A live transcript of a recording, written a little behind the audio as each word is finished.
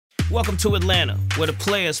Welcome to Atlanta, where the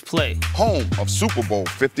players play. Home of Super Bowl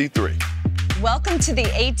 53. Welcome to the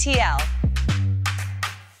ATL.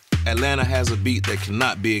 Atlanta has a beat that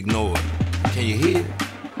cannot be ignored. Can you hear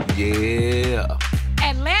it? Yeah.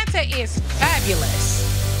 Atlanta is fabulous.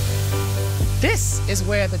 This is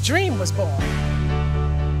where the dream was born.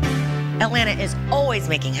 Atlanta is always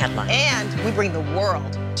making headlines. And we bring the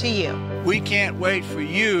world to you. We can't wait for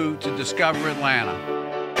you to discover Atlanta.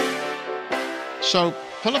 So,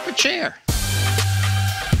 pull up a chair.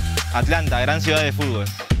 Atlanta, gran ciudad de fútbol.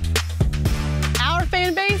 Our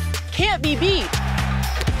fan base can't be beat.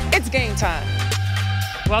 It's game time.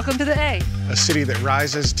 Welcome to the A. A city that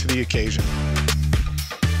rises to the occasion.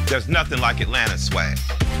 There's nothing like Atlanta swag.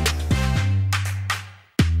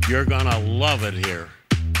 You're gonna love it here.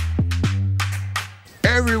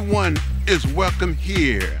 Everyone is welcome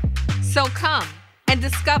here. So come and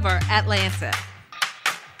discover Atlanta.